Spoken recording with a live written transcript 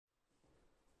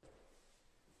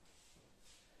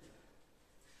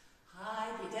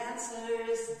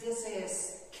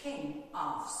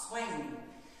half swing.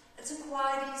 It's a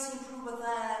quite easy improver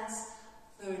dance.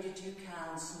 32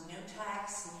 counts, no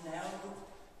tags, no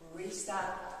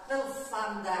restart. Little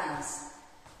fun dance.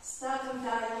 Starting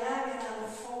diagonal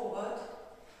forward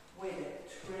with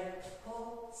a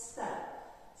triple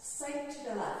step. Straight to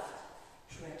the left.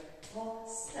 Triple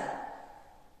step.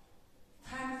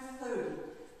 Time 30.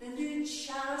 Then do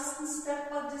Charleston step,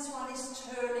 but this one is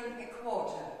turning a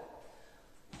quarter.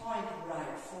 Point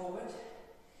right forward.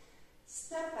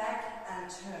 Step back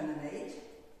and turn an 8.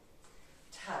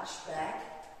 Touch back,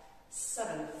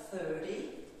 730.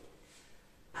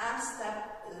 And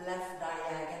step left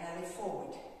diagonally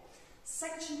forward.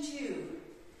 Section 2.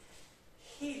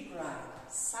 Heel grind,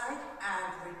 side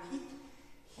and repeat.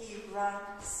 Heel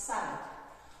grind, side.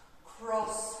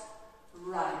 Cross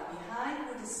right behind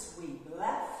with a sweep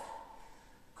left.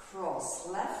 Cross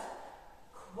left.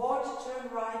 Quarter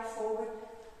turn right forward.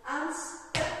 And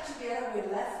step together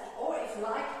with left, or if you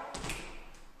like,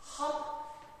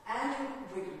 hop and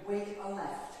with wig on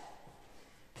left.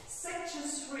 Section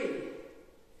 3.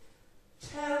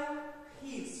 Toe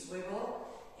heel swivel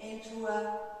into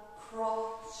a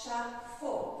crochet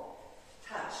form.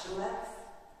 Touch left,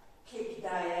 kick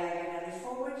diagonally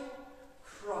forward,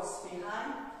 cross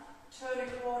behind, turn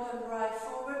a quarter right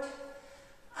forward,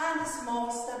 and a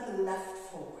small step left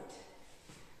forward.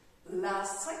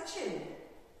 Last section.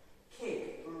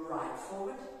 Kick right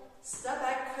forward, step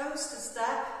back, coaster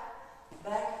step,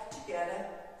 back together,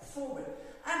 forward.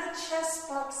 And the chest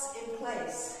box in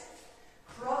place.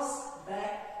 Cross,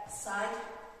 back, side,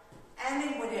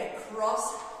 ending with a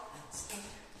cross,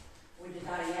 with the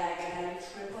diagonal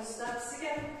triple steps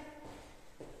again.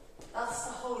 That's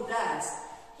the whole dance.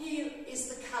 Here is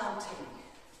the counting.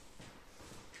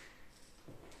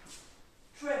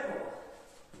 Triple,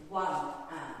 1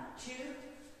 and 2,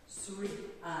 3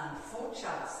 and 4,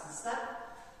 Charleston step,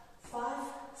 5,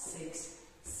 6,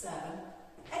 7,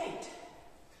 8.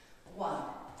 1,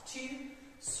 2,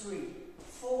 3,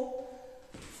 4,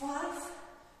 5,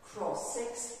 cross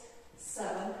 6,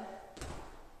 7,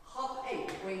 hop 8,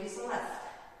 wings left.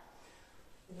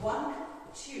 1,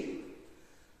 2,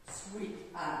 3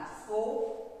 and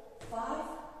 4, 5,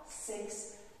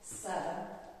 6, 7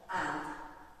 and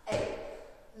 8.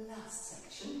 Last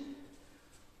section.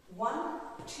 1,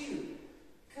 2,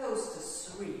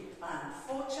 coaster 3 and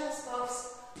 4, chest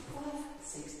box, 5,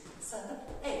 6, 7,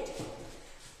 8.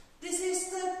 This is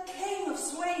the king of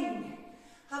swing.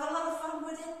 Have a lot of fun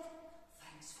with it.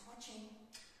 Thanks for watching.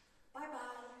 Bye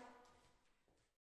bye.